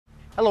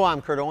Hello,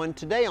 I'm Kurt Owen.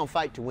 Today on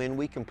Fight to Win,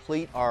 we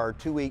complete our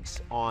 2 weeks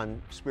on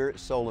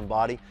spirit, soul, and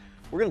body.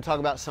 We're going to talk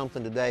about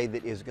something today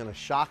that is going to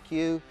shock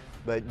you,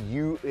 but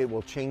it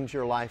will change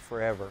your life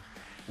forever.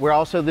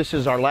 This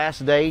is our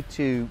last day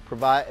to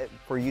provide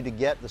for you to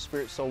get the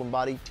spirit, soul, and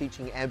body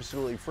teaching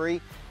absolutely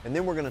free. And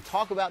then we're going to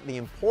talk about the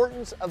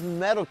importance of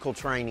medical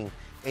training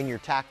in your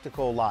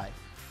tactical life.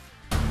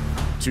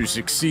 To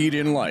succeed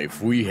in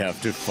life, we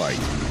have to fight.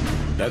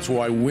 That's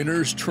why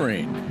winners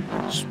train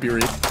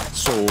spirit,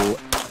 soul,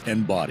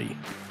 and body.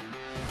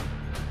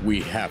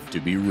 We have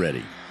to be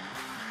ready.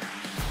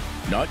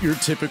 Not your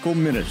typical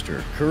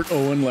minister, Kurt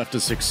Owen left a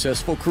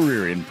successful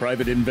career in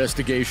private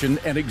investigation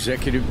and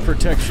executive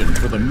protection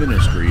for the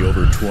ministry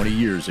over 20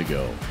 years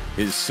ago.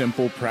 His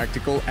simple,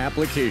 practical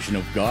application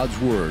of God's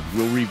Word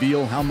will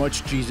reveal how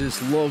much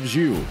Jesus loves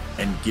you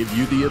and give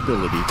you the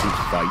ability to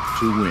fight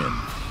to win.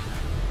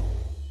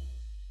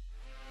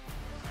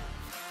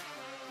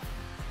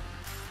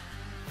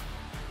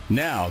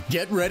 Now,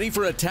 get ready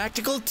for a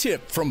tactical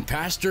tip from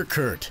Pastor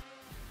Kurt.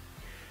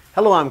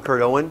 Hello, I'm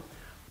Kurt Owen.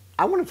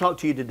 I want to talk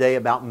to you today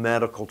about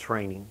medical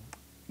training.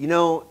 You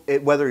know,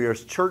 whether you're a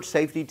church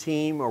safety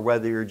team or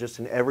whether you're just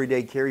an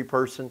everyday carry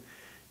person,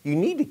 you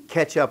need to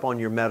catch up on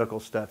your medical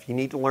stuff. You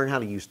need to learn how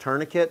to use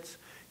tourniquets.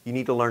 You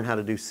need to learn how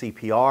to do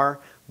CPR,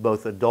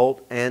 both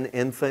adult and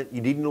infant.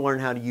 You need to learn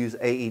how to use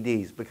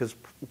AEDs because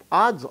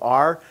odds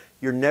are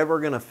you're never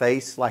going to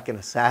face like an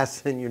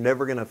assassin. You're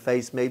never going to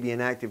face maybe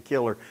an active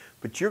killer,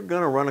 but you're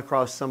going to run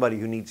across somebody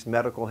who needs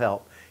medical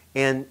help.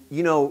 And,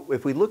 you know,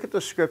 if we look at the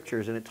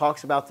scriptures and it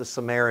talks about the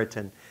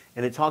Samaritan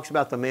and it talks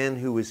about the man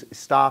who was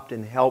stopped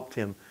and helped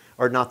him,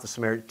 or not the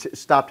Samaritan,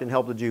 stopped and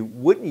helped the Jew,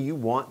 wouldn't you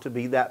want to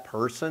be that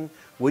person?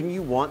 Wouldn't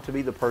you want to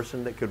be the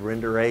person that could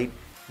render aid?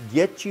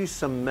 Get you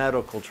some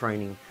medical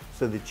training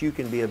so that you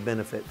can be a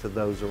benefit to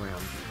those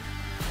around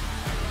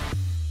you.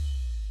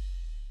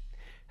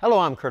 Hello,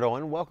 I'm Kurt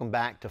Owen. Welcome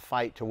back to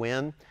Fight to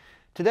Win.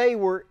 Today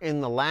we're in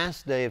the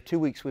last day of 2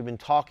 weeks. We've been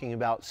talking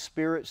about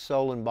spirit,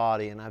 soul, and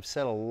body, and I've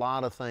said a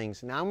lot of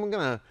things. Now I'm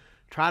going to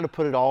try to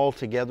put it all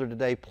together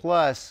today,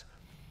 plus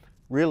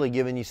really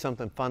giving you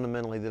something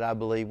fundamentally that I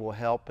believe will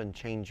help and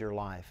change your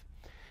life.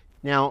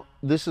 Now,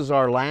 this is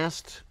our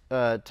last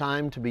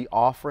time to be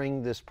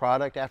offering this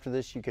product. After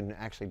this, you can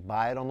actually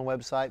buy it on the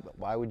website, but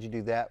why would you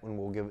do that when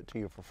we'll give it to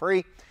you for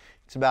free?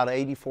 It's about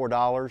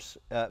 $84.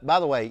 By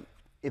the way,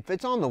 if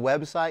it's on the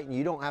website and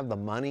you don't have the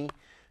money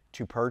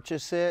to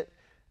purchase it,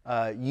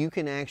 you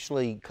can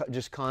actually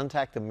just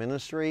contact the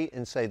ministry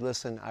and say,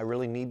 listen, I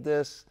really need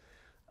this.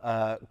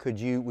 Would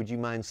you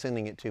mind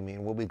sending it to me?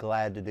 And we'll be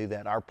glad to do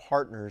that. Our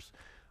partners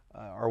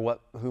are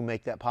who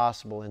make that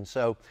possible.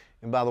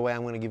 And by the way,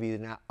 I'm going to give you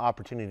an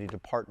opportunity to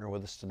partner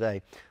with us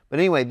today. But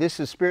anyway, this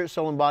is Spirit,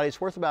 Soul, and Body. It's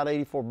worth about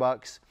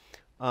 $84,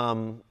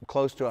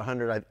 close to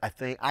 100, I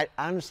think.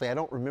 Honestly, I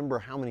don't remember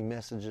how many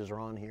messages are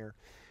on here.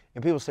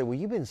 And people say, well,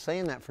 you've been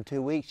saying that for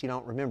 2 weeks. You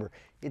don't remember.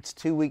 It's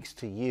 2 weeks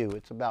to you.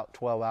 It's about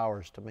 12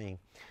 hours to me.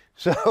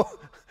 So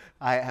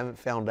I haven't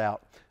found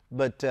out.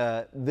 But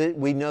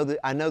we know that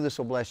I know this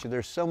will bless you.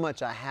 There's so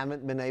much I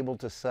haven't been able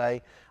to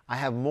say. I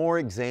have more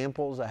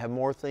examples. I have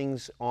more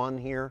things on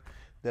here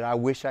that I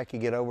wish I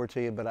could get over to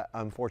you. But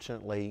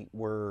unfortunately,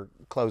 we're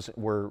closing.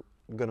 We're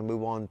going to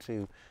move on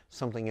to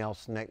something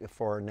else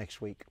for next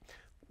week.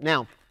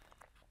 Now,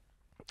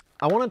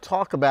 I want to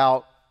talk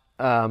about...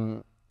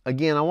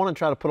 Again, I want to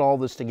try to put all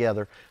this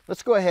together.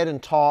 Let's go ahead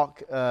and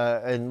talk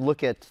and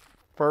look at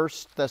 1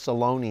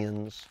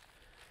 Thessalonians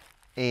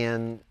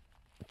and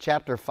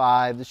chapter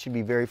 5. This should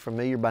be very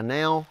familiar by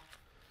now.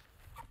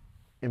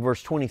 In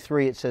verse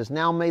 23 it says,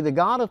 "Now may the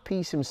God of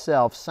peace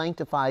himself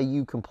sanctify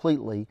you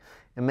completely,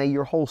 and may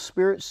your whole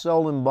spirit,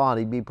 soul, and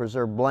body be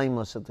preserved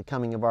blameless at the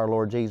coming of our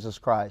Lord Jesus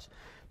Christ."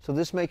 So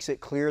this makes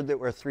it clear that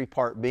we're a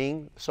three-part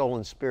being. Soul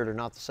and spirit are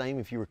not the same.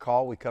 If you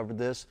recall, we covered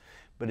this.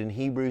 But in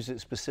Hebrews,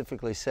 it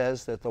specifically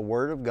says that the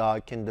Word of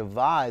God can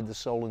divide the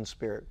soul and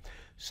spirit.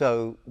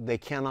 So they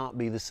cannot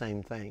be the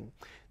same thing.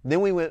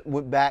 Then we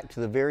went back to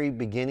the very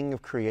beginning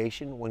of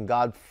creation when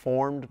God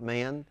formed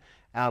man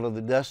out of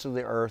the dust of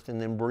the earth and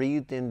then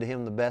breathed into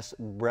him the best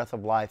breath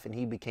of life, and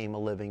he became a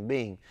living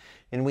being.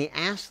 And we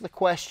asked the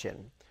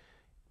question,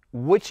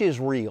 which is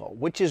real?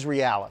 Which is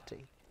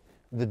reality?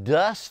 The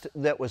dust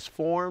that was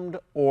formed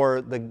or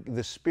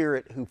the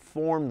spirit who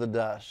formed the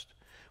dust?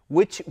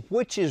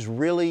 Which is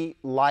really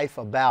life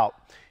about?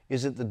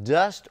 Is it the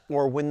dust,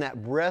 or when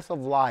that breath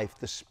of life,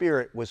 the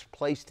spirit, was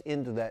placed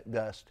into that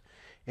dust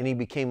and he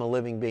became a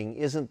living being?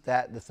 Isn't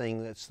that the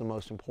thing that's the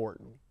most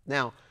important?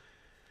 Now,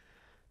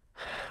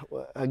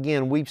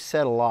 again, we've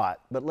said a lot,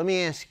 but let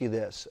me ask you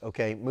this,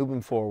 okay,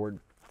 moving forward.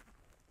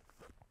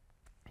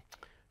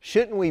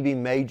 Shouldn't we be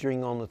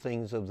majoring on the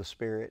things of the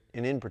Spirit,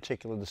 and in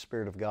particular the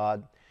Spirit of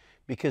God?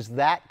 Because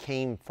that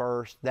came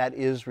first. That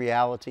is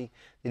reality.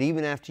 That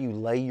even after you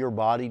lay your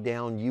body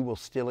down, you will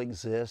still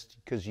exist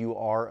because you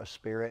are a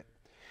spirit.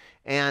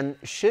 And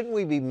shouldn't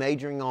we be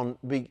majoring on,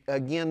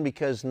 again,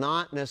 because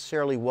not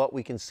necessarily what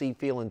we can see,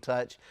 feel, and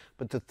touch,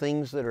 but the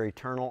things that are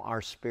eternal,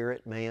 our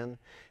spirit, man.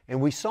 And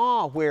we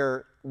saw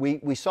where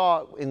we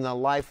saw in the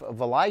life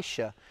of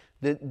Elisha,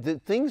 the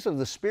things of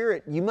the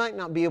Spirit, you might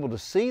not be able to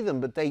see them,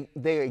 but they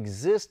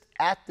exist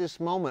at this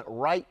moment,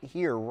 right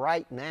here,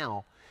 right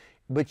now.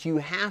 But you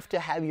have to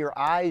have your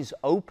eyes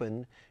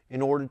open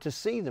in order to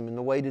see them. And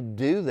the way to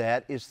do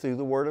that is through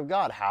the Word of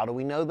God. How do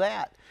we know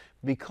that?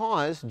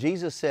 Because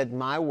Jesus said,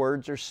 my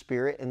words are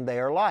spirit and they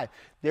are life.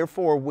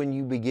 Therefore, when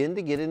you begin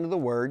to get into the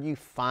Word, you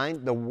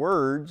find the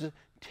words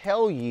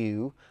tell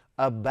you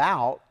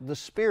about the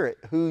Spirit,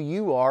 who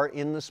you are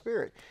in the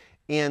Spirit.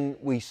 And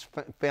we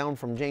found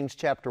from James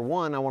chapter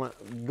 1, I want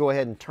to go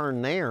ahead and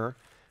turn there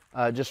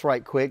just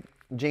right quick.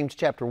 James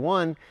chapter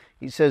 1,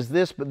 he says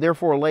this, but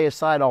therefore lay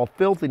aside all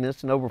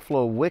filthiness and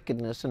overflow of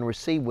wickedness, and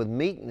receive with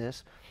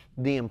meekness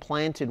the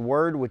implanted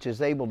word which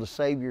is able to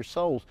save your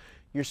souls.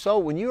 Your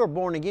soul, when you are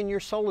born again, your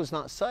soul is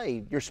not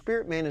saved. Your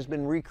spirit man has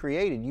been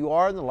recreated. You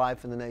are in the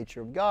life and the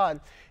nature of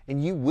God,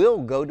 and you will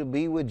go to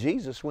be with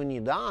Jesus when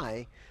you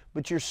die,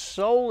 but your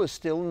soul is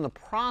still in the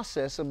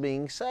process of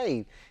being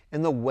saved.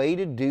 And the way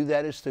to do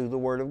that is through the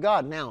Word of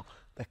God. Now,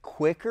 the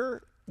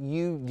quicker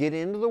you get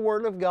into the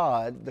Word of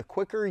God, the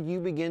quicker you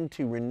begin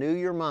to renew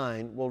your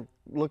mind. We'll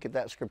look at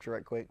that scripture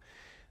right quick.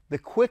 The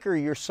quicker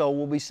your soul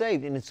will be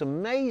saved. And it's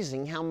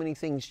amazing how many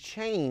things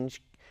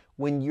change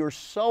when your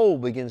soul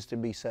begins to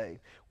be saved.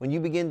 When you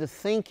begin to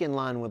think in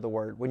line with the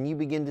Word. When you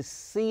begin to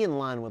see in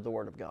line with the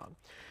Word of God.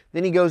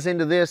 Then he goes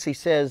into this, he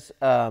says,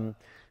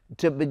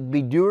 to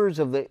be doers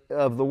of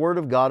the Word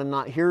of God and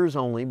not hearers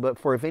only, but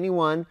for if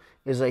anyone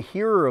is a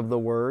hearer of the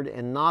Word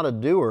and not a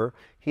doer,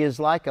 he is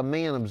like a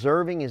man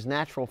observing his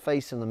natural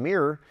face in the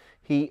mirror.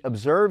 He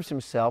observes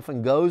himself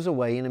and goes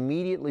away and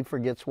immediately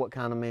forgets what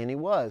kind of man he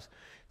was.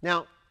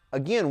 Now,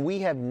 again, we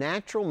have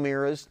natural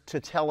mirrors to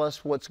tell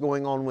us what's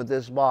going on with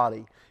this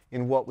body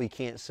and what we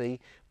can't see,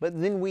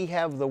 but then we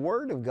have the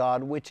Word of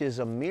God, which is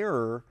a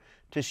mirror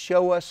to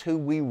show us who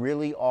we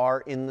really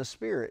are in the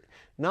Spirit.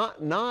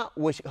 Not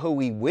who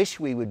we wish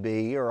we would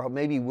be, or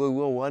maybe we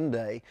will one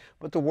day,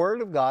 but the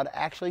Word of God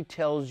actually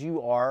tells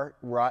you are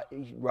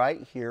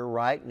right here,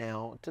 right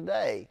now,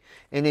 today.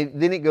 And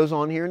then it goes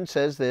on here and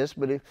says this,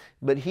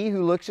 but he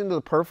who looks into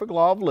the perfect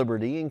law of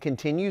liberty and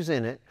continues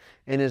in it,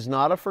 and is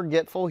not a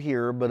forgetful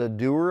hearer, but a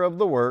doer of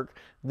the work,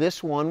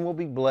 this one will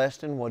be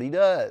blessed in what he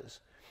does.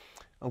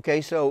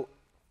 Okay, so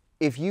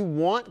if you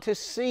want to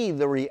see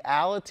the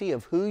reality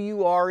of who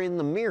you are in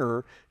the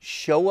mirror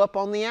show up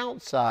on the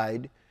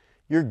outside,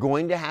 you're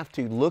going to have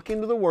to look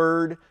into the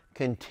Word,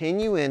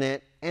 continue in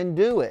it, and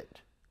do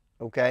it.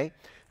 Okay?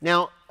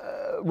 Now,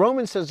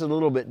 Romans says it a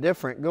little bit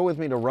different. Go with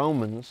me to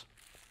Romans.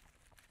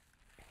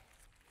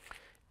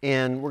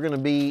 And we're going to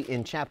be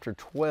in chapter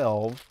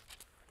 12.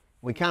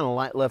 We kind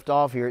of left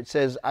off here. It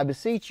says, I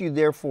beseech you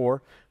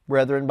therefore,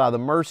 brethren, by the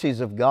mercies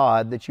of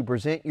God, that you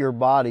present your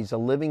bodies a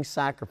living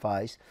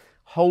sacrifice,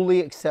 wholly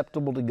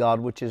acceptable to God,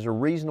 which is a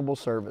reasonable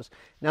service.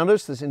 Now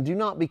notice this, and do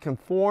not be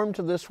conformed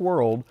to this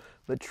world,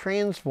 but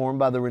transformed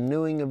by the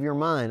renewing of your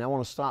mind. I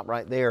want to stop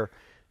right there.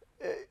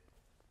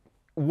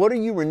 What are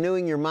you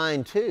renewing your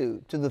mind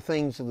to? To the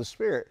things of the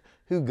Spirit,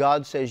 who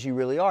God says you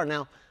really are.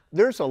 Now,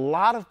 there's a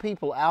lot of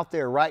people out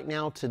there right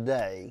now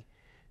today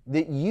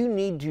that you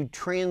need to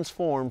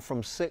transform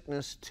from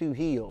sickness to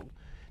healed.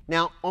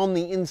 Now, on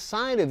the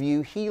inside of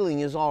you, healing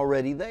is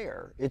already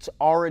there. It's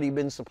already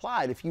been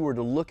supplied. If you were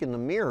to look in the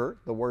mirror,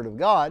 the Word of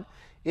God,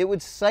 it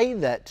would say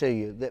that to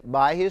you, that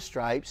by His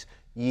stripes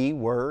ye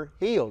were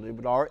healed.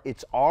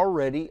 It's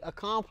already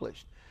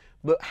accomplished.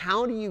 But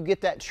how do you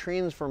get that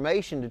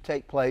transformation to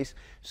take place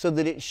so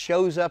that it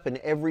shows up in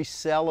every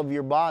cell of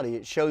your body?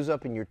 It shows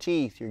up in your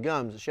teeth, your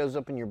gums, it shows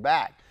up in your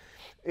back.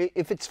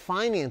 If it's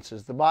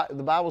finances, the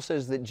Bible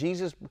says that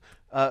Jesus,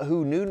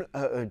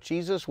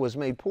 Jesus was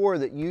made poor,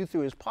 that you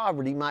through His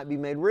poverty might be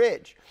made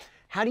rich.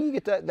 How do you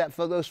get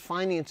those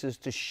finances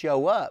to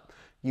show up?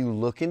 You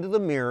look into the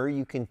mirror,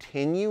 you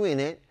continue in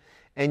it,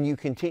 and you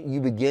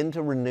begin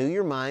to renew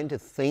your mind to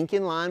think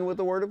in line with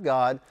the Word of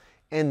God,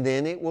 and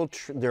then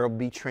there will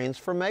be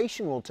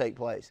transformation will take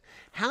place.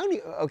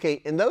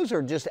 And those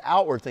are just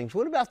outward things.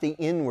 What about the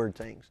inward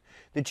things?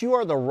 That you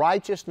are the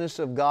righteousness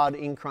of God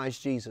in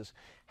Christ Jesus.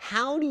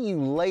 How do you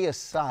lay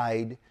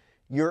aside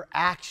your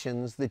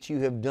actions that you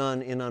have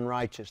done in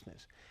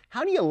unrighteousness?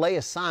 How do you lay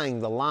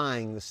aside the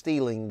lying, the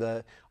stealing,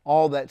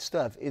 all that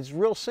stuff? It's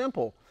real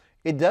simple.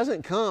 It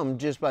doesn't come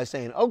just by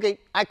saying, okay,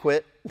 I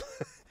quit.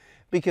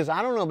 Because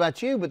I don't know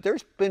about you, but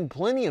there's been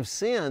plenty of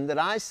sin that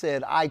I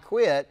said I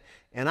quit,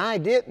 and I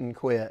didn't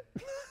quit.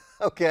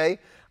 Okay?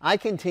 I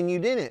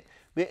continued in it.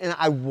 And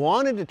I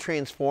wanted to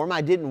transform.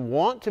 I didn't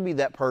want to be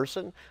that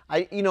person.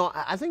 I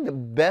think the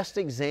best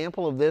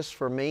example of this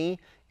for me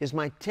is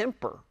my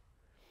temper.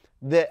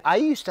 That I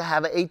used to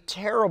have a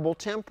terrible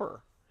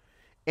temper.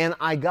 And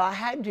I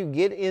had to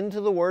get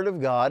into the Word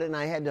of God, and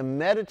I had to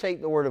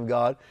meditate the Word of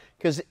God,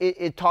 because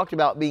it talked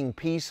about being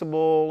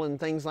peaceable and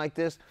things like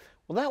this.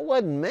 Well, that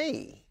wasn't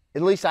me.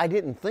 At least I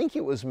didn't think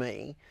it was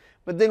me.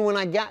 But then when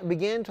I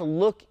began to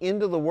look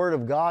into the Word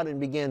of God and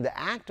began to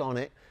act on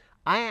it,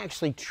 I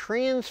actually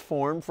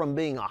transformed from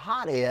being a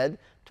hothead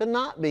to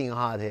not being a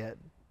hothead.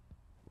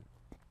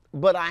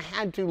 but I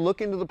had to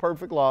look into the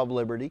perfect law of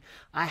liberty.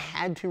 I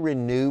had to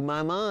renew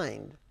my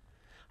mind.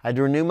 I had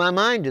to renew my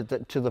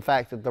mind to the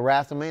fact that the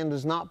wrath of man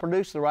does not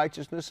produce the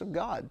righteousness of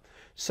God.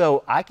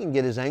 So I can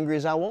get as angry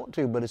as I want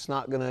to, but it's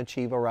not going to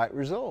achieve a right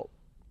result.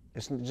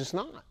 It's just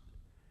not.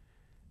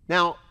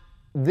 Now,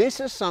 this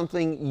is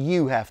something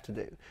you have to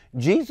do.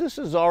 Jesus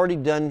has already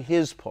done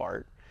His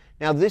part.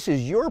 Now, this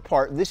is your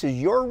part. This is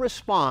your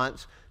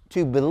response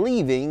to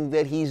believing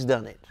that He's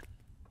done it.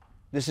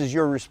 This is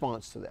your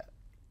response to that.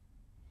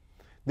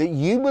 That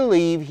you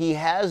believe He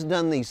has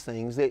done these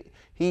things, that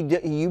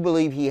you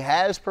believe He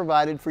has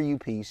provided for you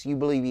peace, you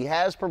believe He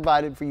has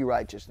provided for you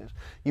righteousness,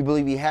 you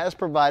believe He has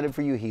provided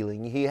for you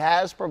healing, He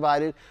has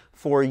provided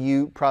for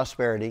you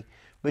prosperity,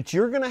 but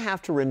you're going to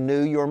have to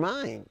renew your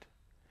mind.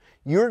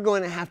 You're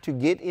going to have to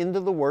get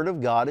into the Word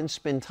of God and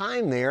spend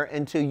time there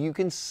until you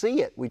can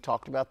see it. We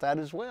talked about that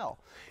as well.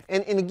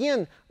 And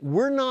again,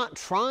 we're not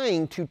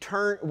trying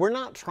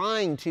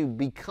to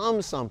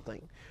become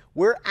something.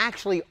 We're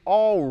actually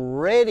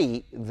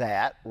already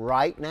that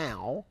right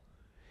now,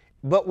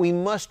 but we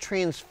must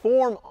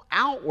transform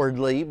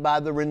outwardly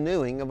by the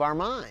renewing of our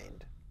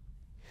mind.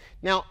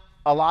 Now,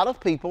 a lot of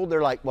people,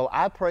 they're like, well,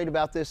 I prayed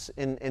about this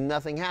and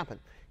nothing happened.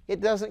 It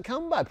doesn't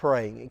come by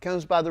praying. It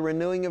comes by the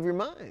renewing of your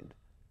mind.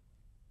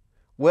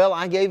 Well,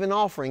 I gave an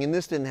offering and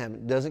this didn't happen.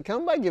 It doesn't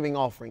come by giving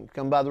offering. It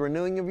comes by the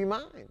renewing of your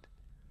mind.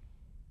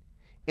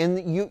 And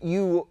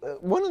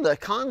one of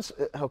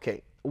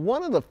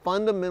the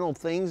fundamental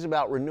things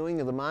about renewing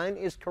of the mind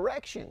is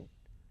correction.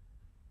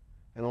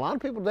 And a lot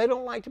of people, they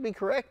don't like to be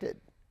corrected.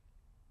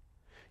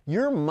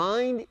 Your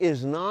mind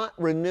is not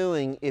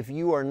renewing if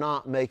you are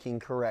not making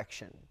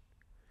correction.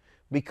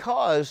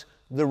 Because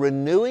the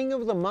renewing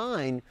of the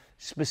mind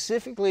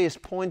specifically is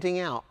pointing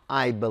out,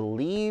 I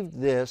believed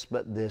this,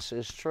 but this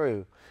is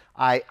true.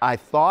 I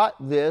thought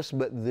this,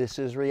 but this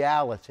is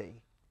reality.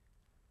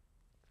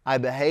 I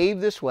behaved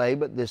this way,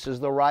 but this is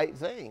the right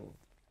thing.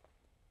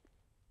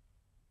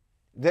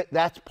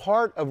 That's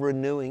part of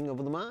renewing of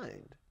the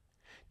mind.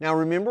 Now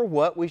remember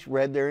what we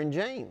read there in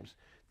James,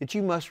 that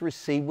you must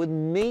receive with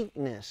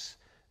meekness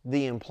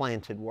the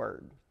implanted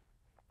word.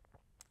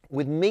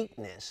 With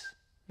meekness,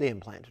 the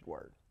implanted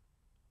word.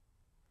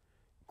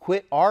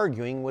 Quit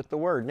arguing with the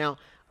word. Now,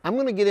 I'm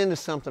going to get into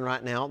something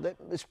right now that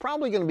is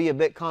probably going to be a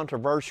bit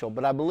controversial,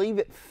 but I believe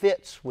it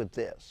fits with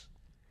this.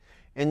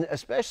 And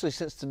especially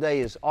since today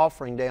is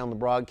offering day on the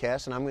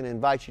broadcast, and I'm going to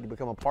invite you to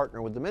become a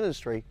partner with the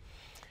ministry,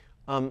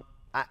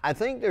 I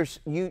think there's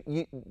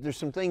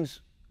some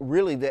things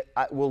really that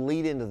will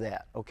lead into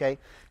that, okay?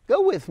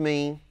 Go with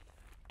me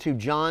to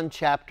John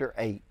chapter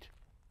 8.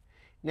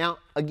 Now,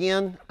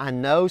 again, I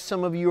know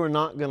some of you are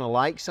not going to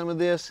like some of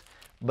this,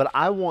 but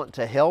I want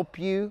to help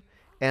you,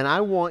 and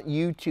I want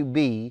you to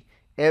be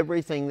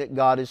everything that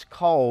God has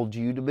called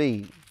you to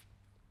be.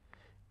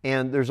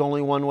 And there's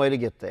only one way to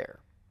get there.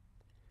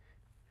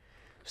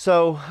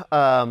 So,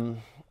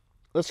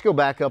 let's go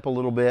back up a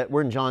little bit.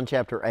 We're in John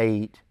chapter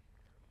 8.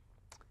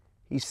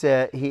 He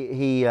said,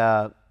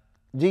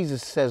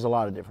 Jesus says a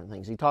lot of different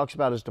things. He talks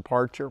about His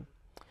departure.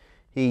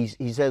 He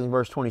says in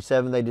verse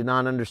 27, they did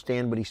not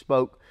understand, but He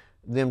spoke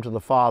them to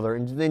the Father.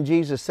 And then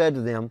Jesus said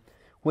to them,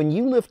 when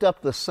you lift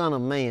up the Son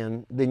of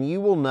Man, then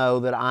you will know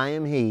that I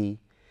am He,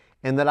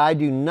 and that I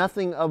do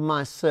nothing of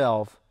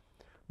myself,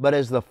 but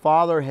as the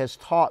Father has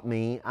taught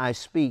me, I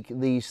speak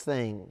these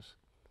things.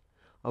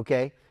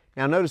 Okay?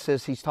 Now notice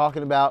this, He's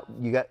talking about,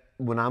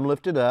 when I'm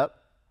lifted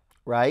up,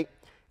 right?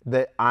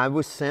 That I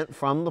was sent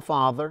from the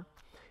Father,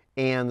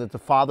 and that the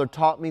Father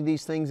taught me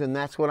these things, and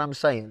that's what I'm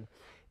saying.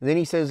 And then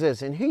He says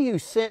this, and He who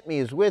sent me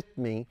is with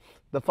me.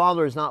 The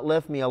Father has not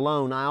left me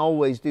alone. I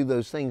always do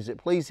those things that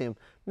please Him.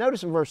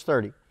 Notice in verse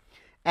 30,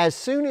 as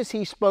soon as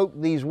He spoke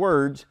these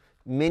words,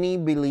 many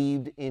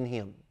believed in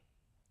Him.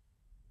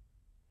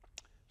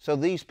 So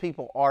these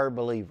people are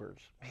believers.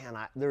 Man,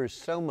 there is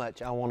so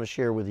much I want to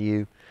share with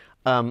you.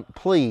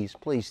 Please,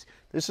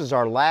 this is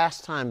our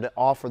last time to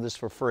offer this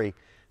for free.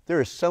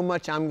 There is so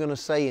much I'm going to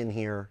say in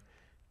here.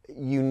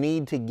 You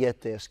need to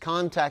get this.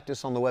 Contact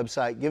us on the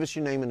website. Give us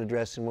your name and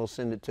address and we'll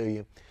send it to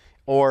you.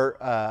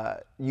 Or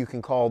you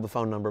can call the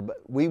phone number. But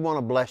we want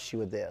to bless you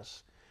with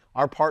this.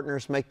 Our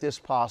partners make this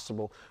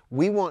possible.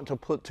 We want to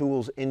put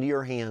tools into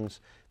your hands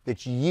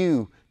that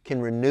you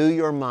can renew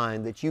your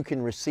mind, that you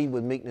can receive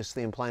with meekness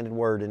the implanted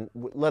word. And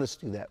let us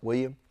do that, will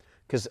you?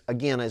 Because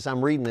again, as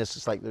I'm reading this,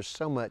 it's like there's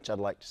so much I'd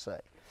like to say.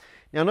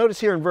 Now notice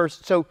here in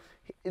verse, so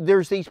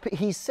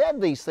he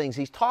said these things.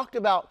 He's talked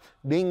about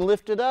being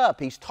lifted up.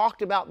 He's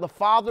talked about the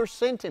Father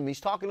sent Him.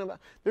 He's talking about,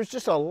 there's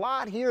just a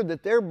lot here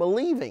that they're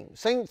believing.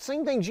 Same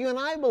things you and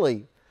I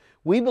believe.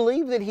 We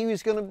believe that He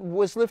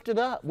was lifted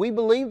up. We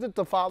believe that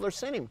the Father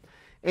sent Him.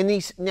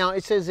 And now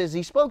it says, as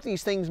He spoke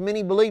these things,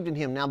 many believed in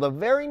Him. Now the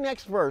very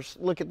next verse,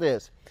 look at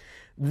this.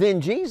 Then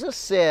Jesus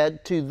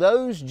said to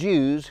those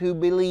Jews who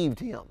believed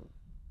Him.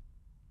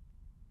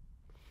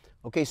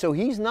 Okay, so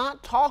He's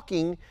not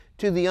talking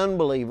to the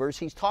unbelievers.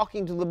 He's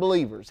talking to the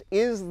believers.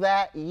 Is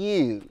that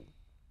you?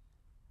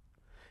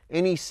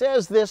 And He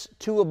says this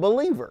to a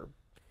believer.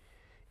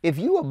 If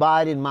you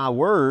abide in my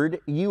word,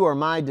 you are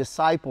my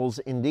disciples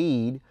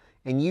indeed,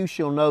 and you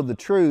shall know the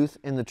truth,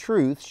 and the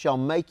truth shall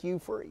make you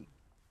free.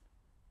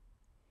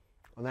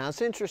 Well, now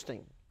it's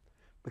interesting,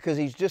 because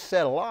he's just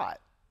said a lot.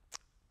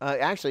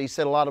 Actually, he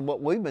said a lot of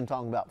what we've been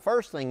talking about.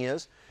 First thing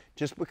is,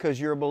 just because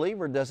you're a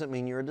believer doesn't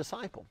mean you're a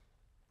disciple.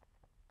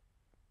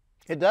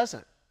 It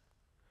doesn't.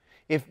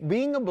 If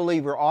being a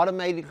believer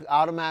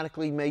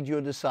automatically made you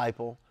a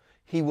disciple,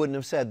 he wouldn't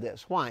have said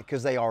this. Why?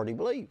 Because they already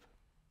believe.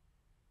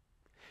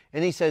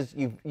 And he says,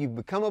 you've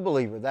become a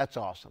believer. That's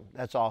awesome.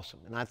 That's awesome.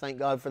 And I thank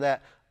God for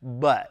that.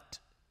 But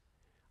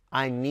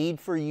I need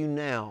for you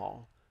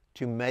now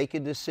to make a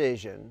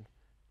decision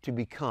to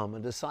become a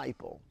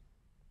disciple.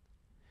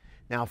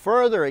 Now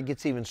further, it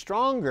gets even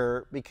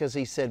stronger, because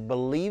he said,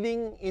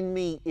 believing in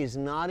me is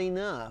not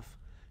enough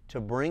to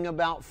bring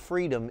about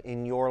freedom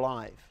in your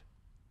life.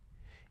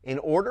 In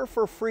order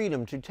for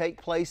freedom to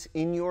take place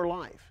in your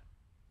life,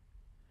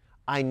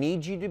 I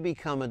need you to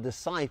become a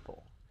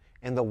disciple.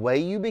 And the way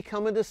you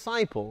become a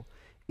disciple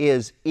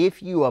is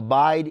if you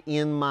abide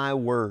in my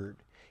word.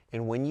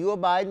 And when you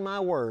abide in my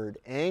word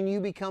and you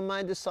become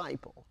my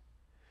disciple,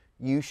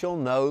 you shall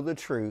know the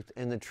truth,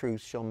 and the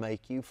truth shall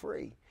make you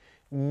free.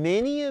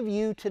 Many of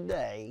you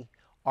today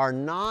are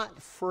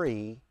not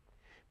free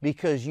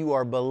because you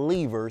are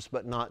believers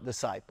but not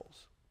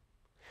disciples.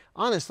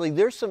 Honestly,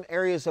 there's some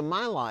areas of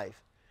my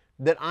life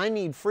that I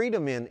need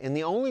freedom in, and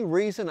the only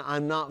reason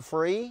I'm not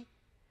free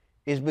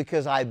is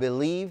because I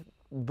believe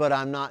but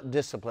I'm not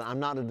disciplined. I'm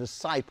not a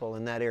disciple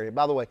in that area.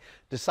 By the way,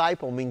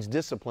 disciple means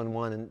discipline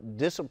one, and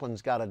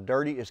discipline's got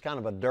it's kind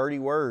of a dirty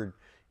word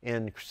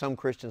in some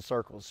Christian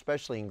circles,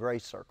 especially in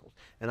grace circles.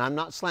 And I'm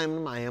not slamming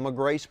them. I am a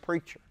grace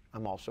preacher.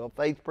 I'm also a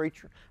faith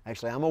preacher.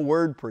 Actually, I'm a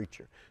word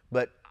preacher.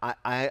 But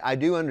I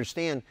do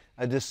understand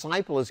a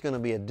disciple is going to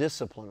be a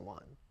disciplined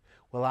one.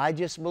 Well, I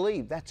just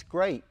believe. That's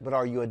great, but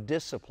are you a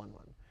disciplined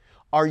one?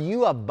 Are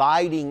you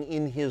abiding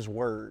in His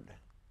Word?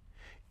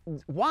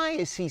 Why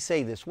does He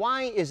say this?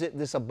 Why is it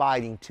this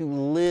abiding, to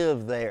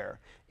live there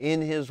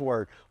in His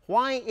Word?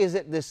 Why is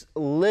it this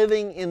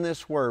living in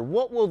this Word?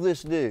 What will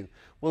this do?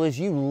 Well, as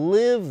you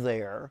live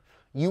there,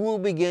 you will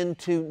begin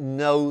to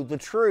know the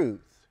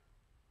truth.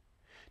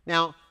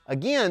 Now,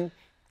 again,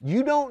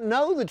 you don't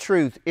know the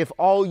truth if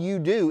all you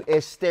do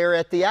is stare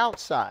at the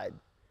outside.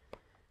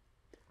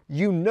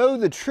 You know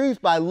the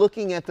truth by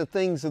looking at the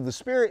things of the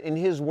Spirit, and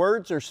His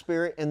words are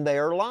Spirit and they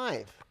are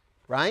life,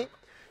 right?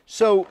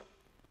 So,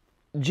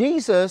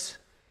 Jesus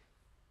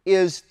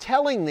is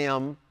telling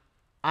them,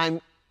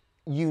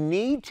 you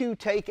need to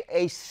take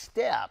a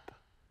step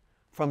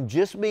from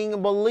just being a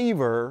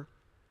believer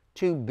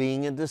to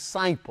being a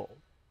disciple.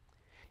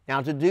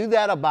 Now, to do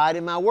that, abide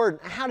in my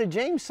word. How did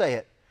James say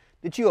it?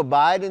 That you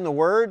abide in the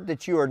word,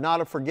 that you are not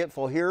a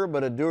forgetful hearer,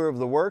 but a doer of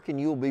the work, and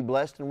you will be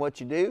blessed in what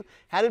you do.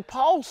 How did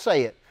Paul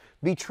say it?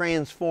 Be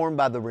transformed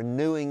by the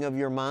renewing of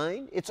your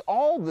mind. It's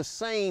all the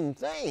same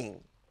thing.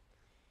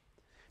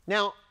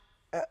 Now,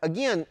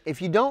 again,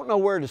 if you don't know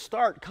where to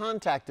start,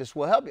 contact us.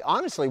 We'll help you.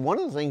 Honestly, one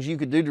of the things you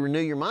could do to renew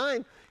your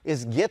mind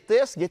is get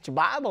your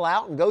Bible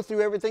out and go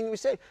through everything we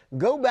said.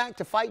 Go back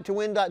to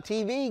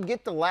fighttowin.tv,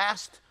 get the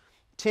last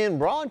 10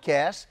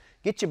 broadcasts,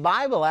 get your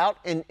Bible out,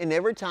 and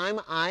every time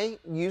I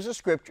use a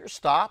scripture,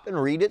 stop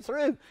and read it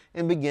through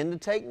and begin to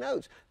take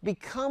notes.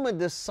 Become a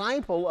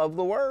disciple of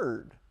the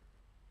Word.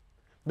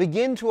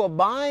 Begin to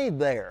abide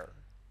there.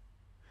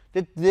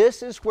 That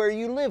this is where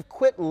you live.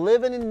 Quit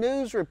living in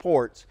news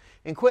reports,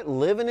 and quit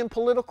living in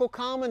political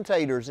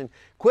commentators, and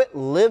quit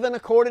living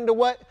according to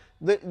what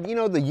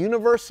the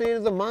University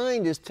of the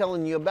Mind is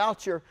telling you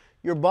about your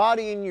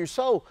body and your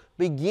soul.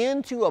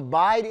 Begin to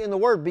abide in the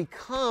Word.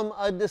 Become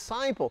a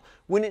disciple.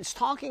 When it's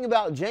talking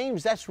about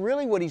James, that's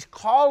really what he's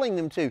calling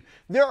them to.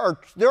 There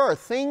are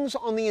things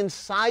on the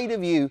inside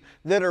of you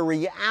that are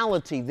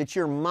reality, that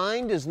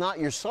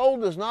your soul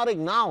does not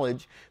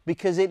acknowledge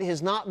because it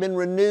has not been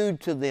renewed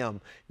to them.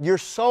 Your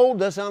soul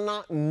does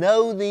not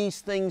know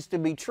these things to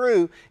be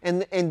true,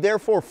 and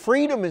therefore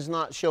freedom is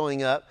not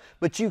showing up,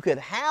 but you could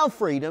have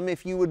freedom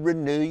if you would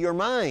renew your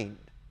mind.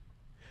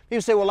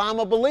 People say, well, I'm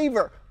a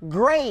believer.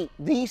 Great,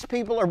 these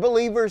people are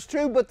believers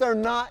too, but they're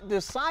not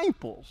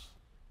disciples.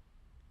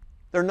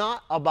 They're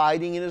not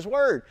abiding in His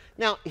Word.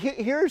 Now,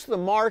 here's the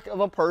mark of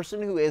a person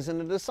who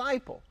isn't a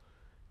disciple.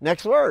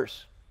 Next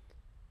verse.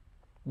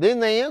 Then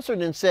they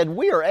answered and said,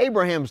 we are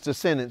Abraham's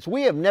descendants.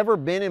 We have never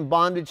been in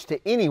bondage to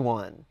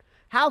anyone.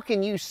 How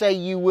can you say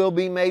you will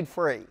be made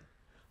free?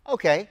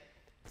 Okay,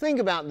 think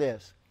about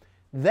this.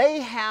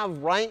 They have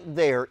right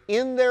there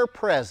in their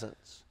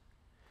presence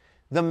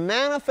the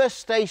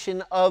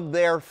manifestation of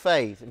their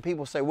faith. And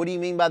people say, what do you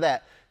mean by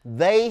that?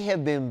 They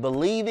have been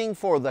believing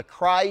for the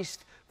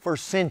Christ for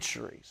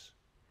centuries.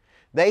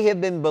 They have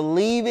been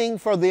believing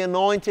for the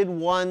Anointed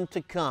One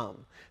to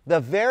come. The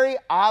very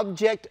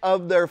object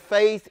of their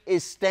faith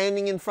is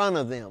standing in front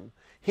of them.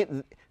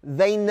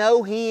 They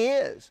know He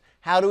is.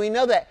 How do we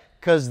know that?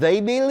 Because they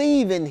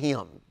believe in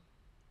Him.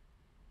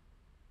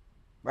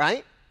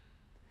 Right?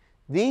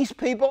 These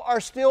people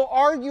are still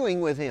arguing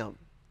with Him.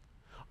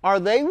 Are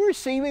they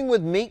receiving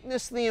with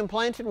meekness the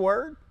implanted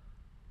word?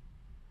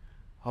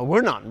 Oh,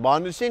 we're not in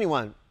bondage to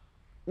anyone.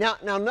 Now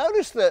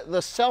notice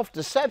the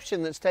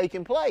self-deception that's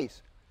taking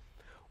place.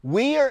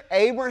 We are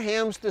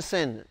Abraham's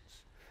descendants.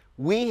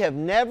 We have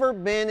never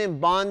been in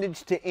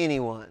bondage to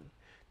anyone.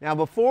 Now,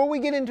 before we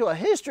get into a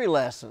history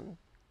lesson,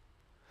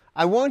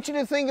 I want you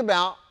to think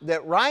about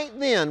that right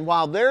then,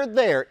 while they're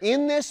there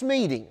in this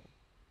meeting,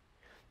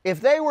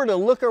 if they were to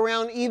look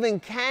around even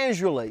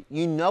casually,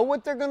 you know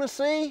what they're going to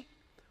see?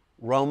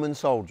 Roman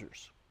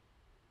soldiers.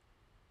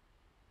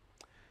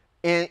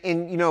 And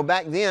you know,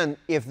 back then,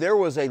 if there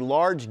was a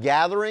large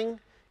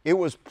gathering, it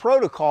was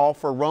protocol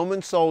for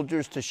Roman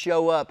soldiers to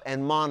show up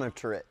and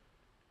monitor it.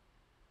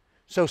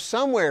 So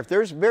somewhere, if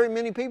there's very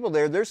many people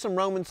there, there's some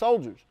Roman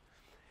soldiers.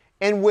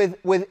 And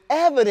with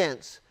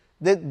evidence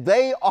that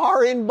they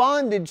are in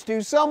bondage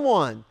to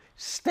someone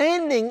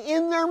standing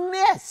in their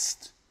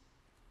midst,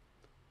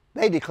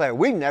 they declare,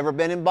 we've never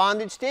been in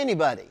bondage to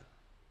anybody.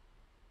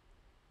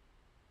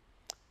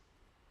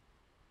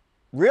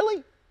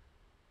 Really?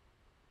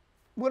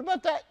 What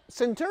about that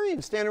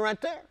centurion standing right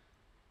there?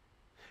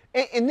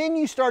 And then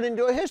you start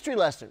into a history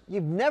lesson.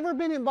 You've never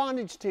been in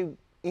bondage to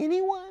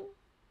anyone?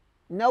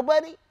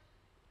 Nobody?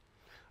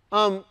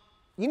 You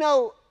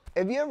know,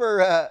 have you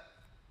ever,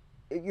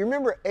 you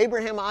remember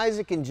Abraham,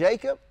 Isaac, and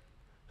Jacob?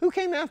 Who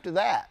came after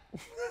that?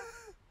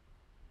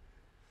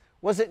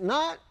 Was it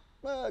not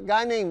a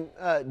guy named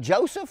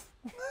Joseph?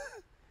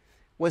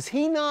 Was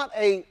he not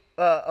a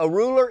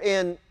ruler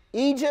in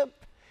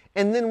Egypt?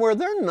 And then were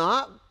there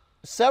not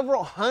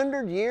several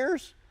hundred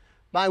years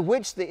by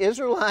which the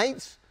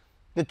Israelites,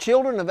 the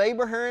children of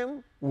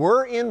Abraham,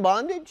 were in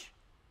bondage?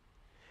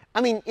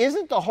 I mean,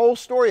 isn't the whole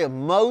story of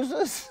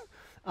Moses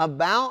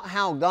about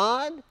how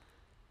God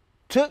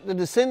took the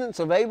descendants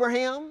of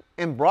Abraham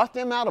and brought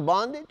them out of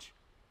bondage?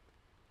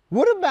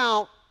 What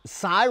about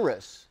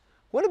Cyrus?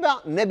 What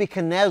about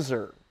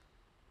Nebuchadnezzar?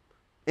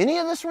 Any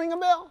of this ring a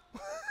bell?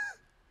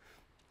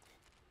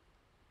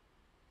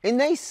 And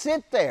they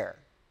sit there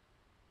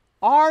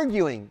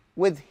arguing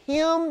with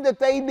him that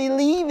they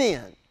believe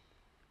in.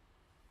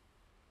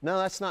 No,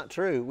 that's not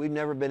true. We've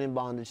never been in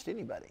bondage to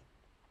anybody.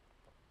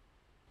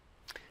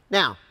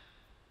 Now,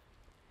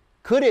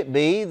 could it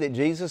be that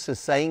Jesus is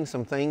saying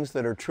some things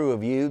that are true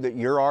of you that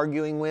you're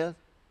arguing with?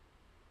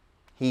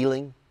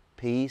 Healing,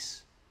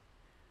 peace.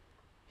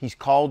 He's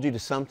called you to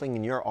something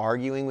and you're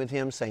arguing with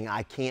Him, saying,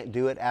 I can't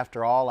do it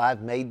after all.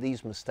 I've made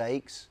these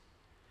mistakes.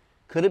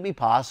 Could it be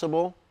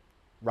possible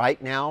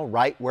right now,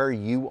 right where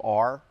you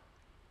are,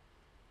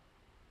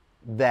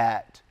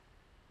 that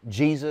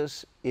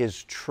Jesus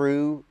is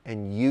true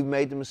and you've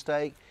made the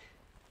mistake?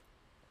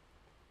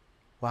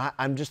 Well,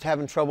 I'm just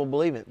having trouble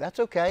believing it. That's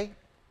okay.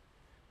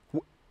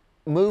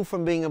 Move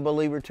from being a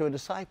believer to a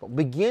disciple.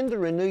 Begin to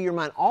renew your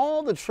mind.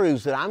 All the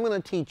truths that I'm going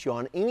to teach you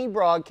on any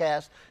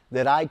broadcast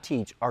that I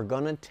teach are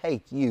going to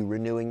take you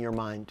renewing your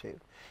mind to.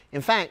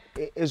 In fact,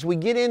 as we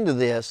get into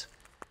this,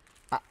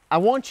 I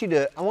want you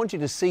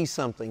to see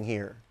something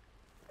here.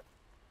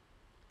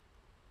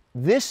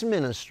 This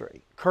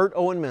ministry, Kurt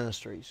Owen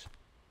Ministries,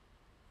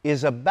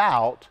 is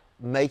about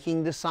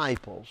making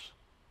disciples,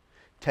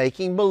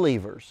 taking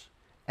believers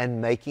and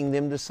making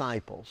them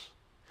disciples.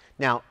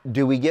 Now,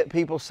 do we get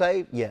people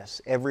saved?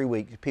 Yes, every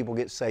week people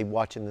get saved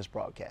watching this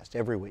broadcast,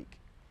 every week.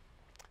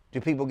 Do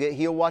people get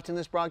healed watching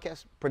this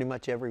broadcast? Pretty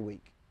much every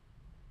week.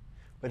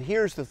 But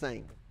here's the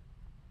thing.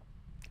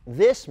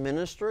 This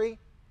ministry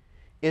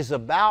is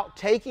about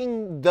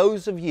taking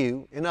those of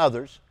you and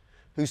others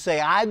who say,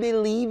 I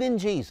believe in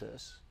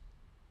Jesus,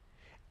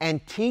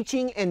 and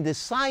teaching and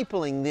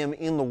discipling them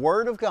in the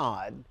Word of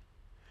God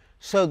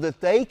so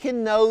that they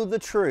can know the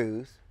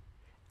truth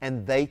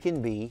and they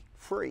can be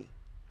free.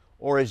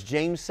 Or as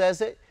James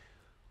says it,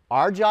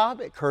 our job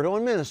at Kurt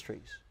Owen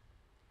Ministries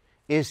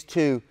is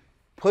to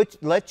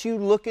let you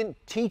look and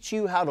teach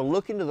you how to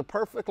look into the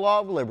perfect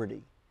law of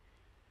liberty,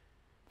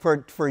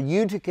 for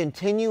you to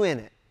continue in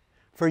it,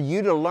 for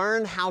you to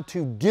learn how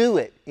to do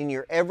it in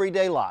your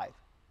everyday life,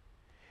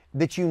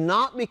 that you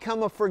not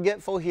become a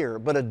forgetful hearer,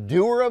 but a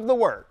doer of the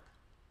word,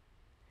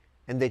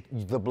 and that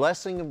the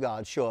blessing of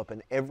God show up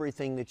in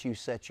everything that you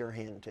set your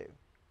hand to.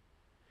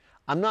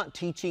 I'm not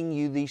teaching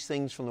you these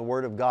things from the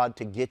Word of God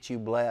to get you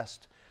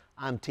blessed.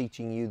 I'm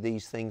teaching you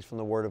these things from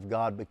the Word of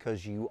God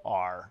because you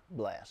are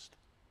blessed.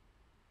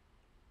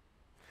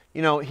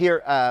 You know,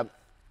 here,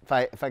 if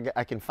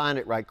I can find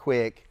it right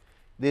quick,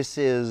 this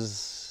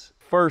is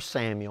 1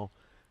 Samuel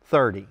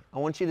 30. I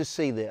want you to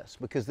see this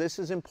because this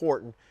is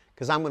important,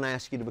 because I'm going to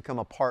ask you to become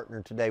a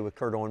partner today with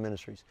Kurt Owen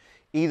Ministries.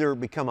 Either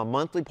become a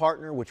monthly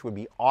partner, which would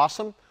be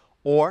awesome,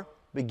 or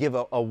give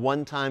a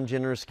one-time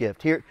generous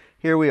gift.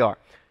 Here we are.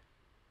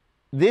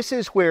 This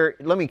is where,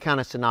 let me kind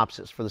of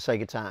synopsis for the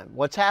sake of time.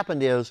 What's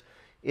happened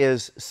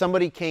is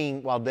somebody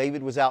came while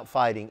David was out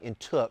fighting and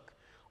took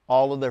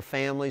all of their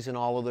families and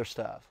all of their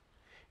stuff.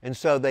 And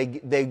so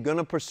they're going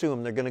to pursue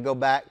them. They're going to go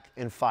back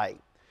and fight.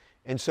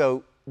 And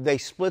so they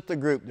split the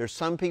group. There's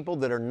some people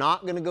that are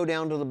not going to go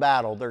down to the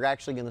battle. They're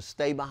actually going to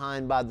stay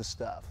behind by the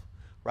stuff,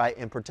 right,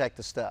 and protect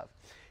the stuff.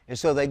 And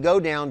so they go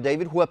down,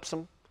 David whips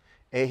them,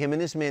 him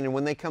and his men, and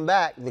when they come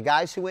back, the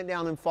guys who went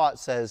down and fought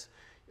says,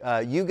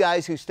 you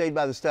guys who stayed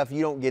by the stuff,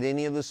 you don't get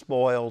any of the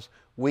spoils,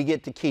 we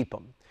get to keep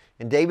them.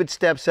 And David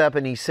steps up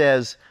and he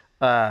says,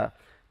 in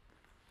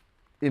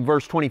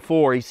verse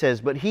 24, he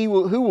says, but who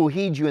will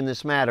heed you in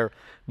this matter?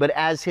 But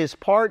as his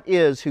part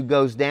is who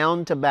goes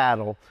down to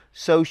battle,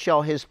 so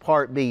shall his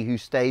part be who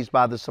stays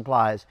by the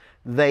supplies.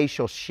 They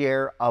shall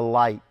share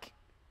alike.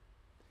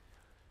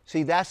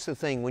 See, that's the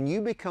thing. When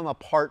you become a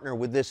partner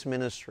with this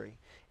ministry,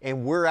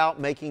 and we're out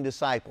making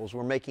disciples,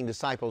 we're making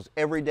disciples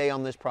every day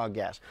on this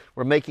podcast.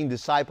 We're making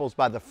disciples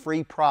by the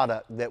free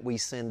product that we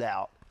send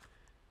out.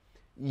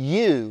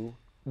 You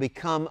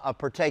become a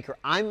partaker.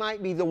 I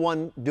might be the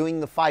one doing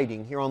the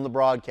fighting here on the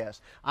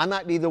broadcast. I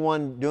might be the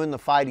one doing the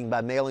fighting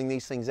by mailing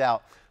these things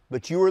out,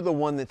 but you are the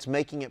one that's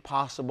making it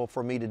possible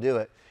for me to do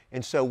it.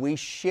 And so we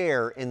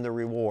share in the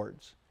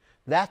rewards.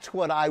 That's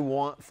what I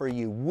want for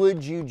you.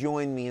 Would you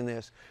join me in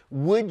this?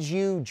 Would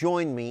you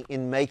join me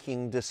in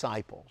making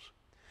disciples?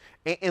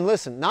 And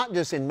listen, not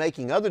just in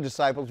making other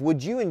disciples,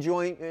 would you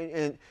join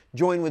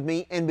with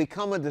me and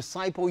become a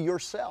disciple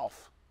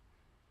yourself?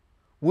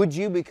 Would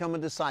you become a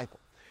disciple?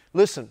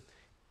 Listen,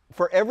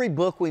 for every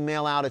book we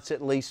mail out, it's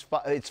at least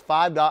it's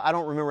 $5. I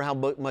don't remember how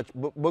much.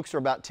 Books are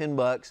about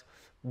 $10.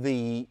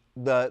 The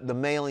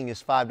mailing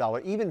is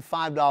 $5. Even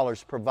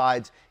 $5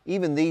 provides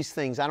even these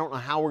things. I don't know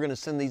how we're going to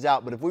send these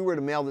out, but if we were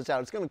to mail this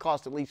out, it's going to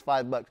cost at least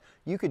 $5.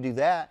 You could do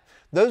that.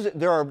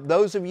 There are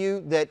those of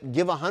you that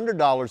give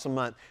 $100 a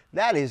month.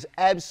 That is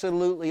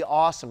absolutely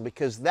awesome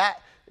because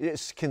that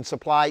can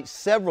supply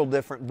several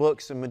different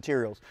books and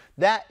materials.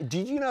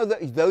 Did you know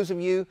that those of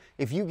you,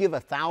 if you give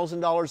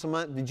 $1,000 a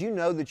month, did you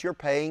know that you're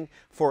paying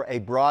for a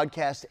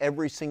broadcast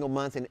every single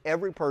month, and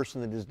every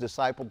person that is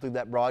discipled through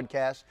that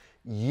broadcast,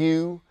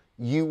 you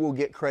will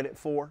get credit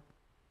for?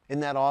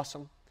 Isn't that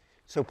awesome?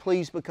 So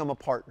please become a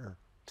partner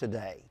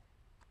today.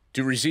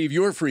 To receive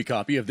your free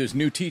copy of this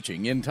new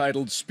teaching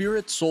entitled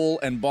Spirit, Soul,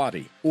 and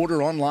Body,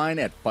 order online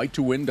at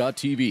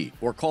fighttowin.tv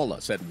or call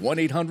us at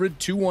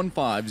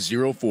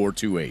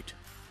 1-800-215-0428.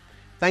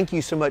 Thank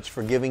you so much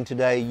for giving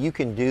today. You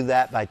can do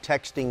that by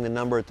texting the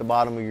number at the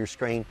bottom of your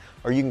screen,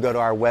 or you can go to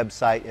our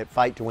website at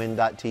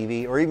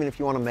fighttowin.tv, or even if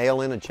you want to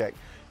mail in a check,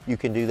 you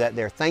can do that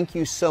there. Thank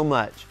you so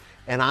much.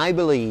 And I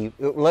believe,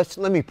 let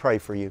me pray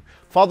for you.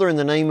 Father, in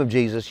the name of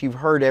Jesus, you've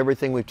heard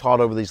everything we've taught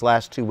over these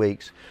last 2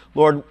 weeks.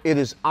 Lord, it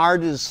is our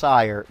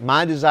desire,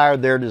 my desire,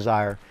 their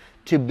desire,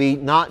 to be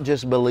not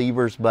just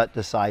believers, but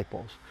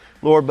disciples.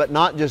 Lord, but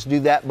not just do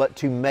that, but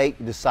to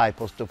make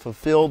disciples, to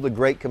fulfill the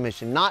Great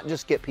Commission, not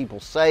just get people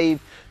saved,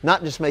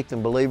 not just make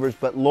them believers,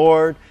 but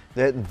Lord,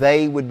 that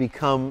they would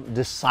become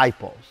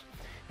disciples.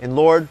 And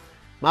Lord,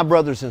 my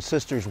brothers and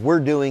sisters, we're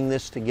doing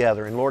this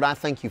together. And Lord, I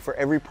thank you for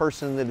every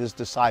person that is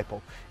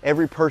discipled,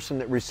 every person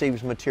that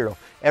receives material,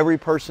 every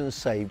person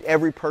saved,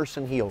 every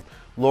person healed.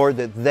 Lord,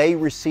 that they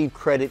receive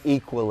credit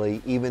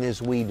equally, even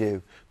as we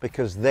do,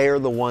 because they're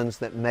the ones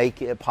that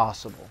make it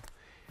possible.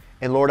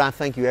 And Lord, I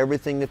thank you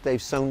everything that they've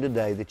sown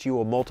today, that you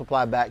will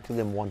multiply back to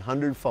them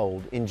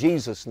 100-fold. In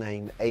Jesus'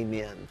 name,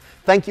 amen.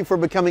 Thank you for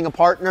becoming a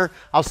partner.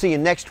 I'll see you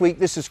next week.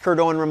 This is Kurt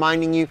Owen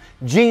reminding you,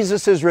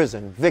 Jesus is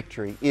risen.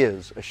 Victory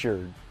is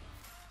assured.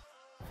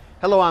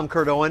 Hello, I'm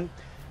Kurt Owen.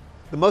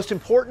 The most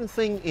important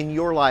thing in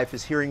your life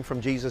is hearing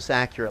from Jesus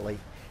accurately,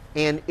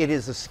 and it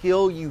is a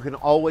skill you can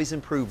always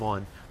improve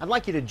on. I'd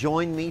like you to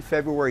join me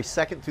February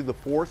 2nd through the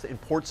 4th in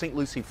Port St.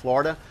 Lucie,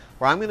 Florida,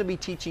 where I'm going to be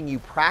teaching you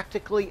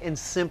practically and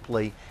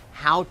simply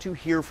how to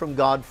hear from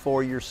God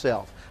for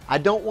yourself. I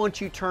don't want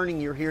you turning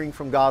your hearing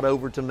from God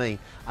over to me.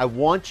 I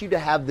want you to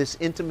have this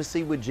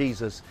intimacy with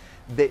Jesus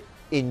that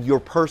in your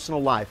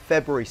personal life.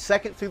 February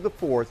 2nd through the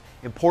 4th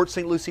in Port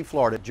St. Lucie,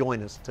 Florida.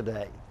 Join us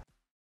today.